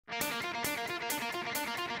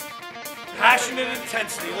Passionate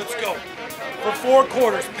intensity. Let's go. For 4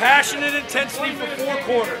 quarters. Passionate intensity for 4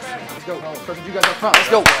 quarters. Let's go. You guys up front. Let's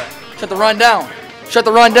go. Shut the run down. Shut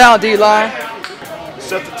the run down, D-line.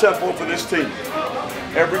 Set the tempo for this team.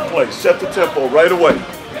 Every play, set the tempo right away.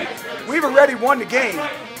 We've already won the game.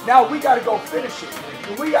 Now we got to go finish it.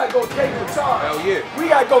 And we got to go take the time. Hell yeah. We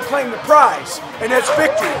got to go claim the prize. And that's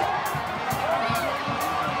victory.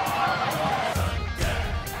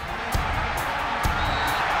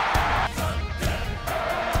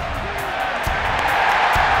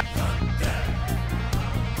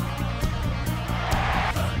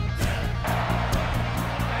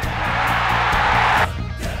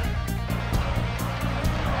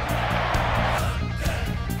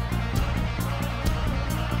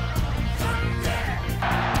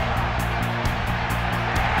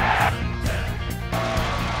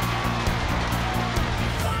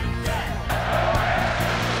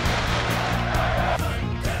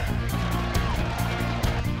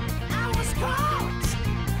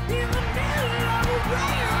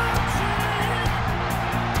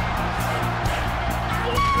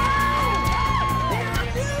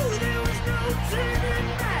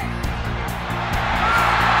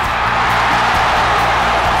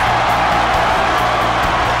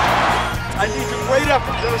 I need you great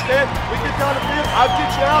effort, you understand? We get down the field, I'll get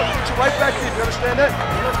you out, get you right back in, you understand that?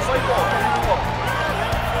 You have to play ball.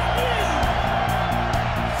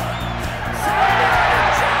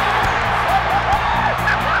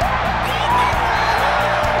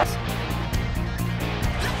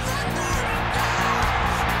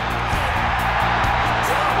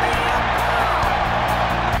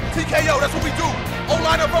 TKO, that's what we do.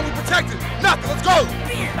 O-line up front, we protect it. Nothing, let's go.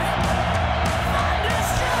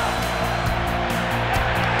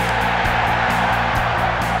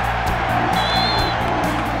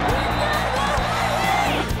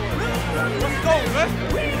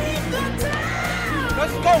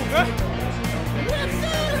 Let's go, man.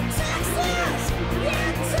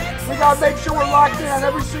 We got to make sure we're locked in on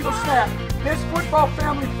every single snap. This football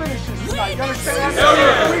family finishes tonight. You understand?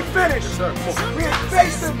 Yeah. We finish. We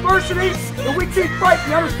face adversity and we keep fighting.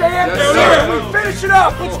 You understand? Yes, we finish it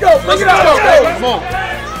up. Let's go. Bring it up. Let's go. Come on.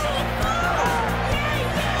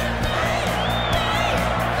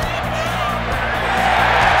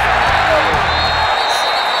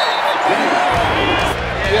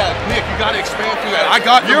 Yeah, Nick, you got to expand through that. I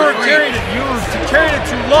got You were carrying it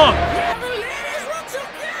too long.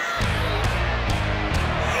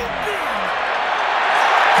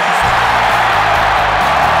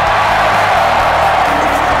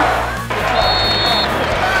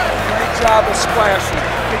 Job of splashing.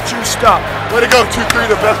 Get you stuck. Way to go, 2-3,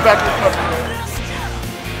 the best back in the country.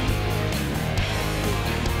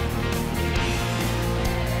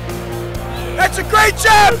 That's a great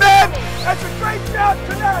job, man. That's a great job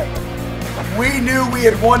tonight. We knew we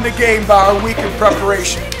had won the game by our week of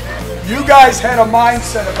preparation. You guys had a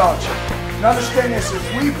mindset about you. And understand this, if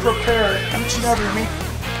we prepare each and every week,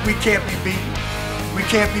 we can't be beaten. We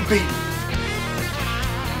can't be beaten.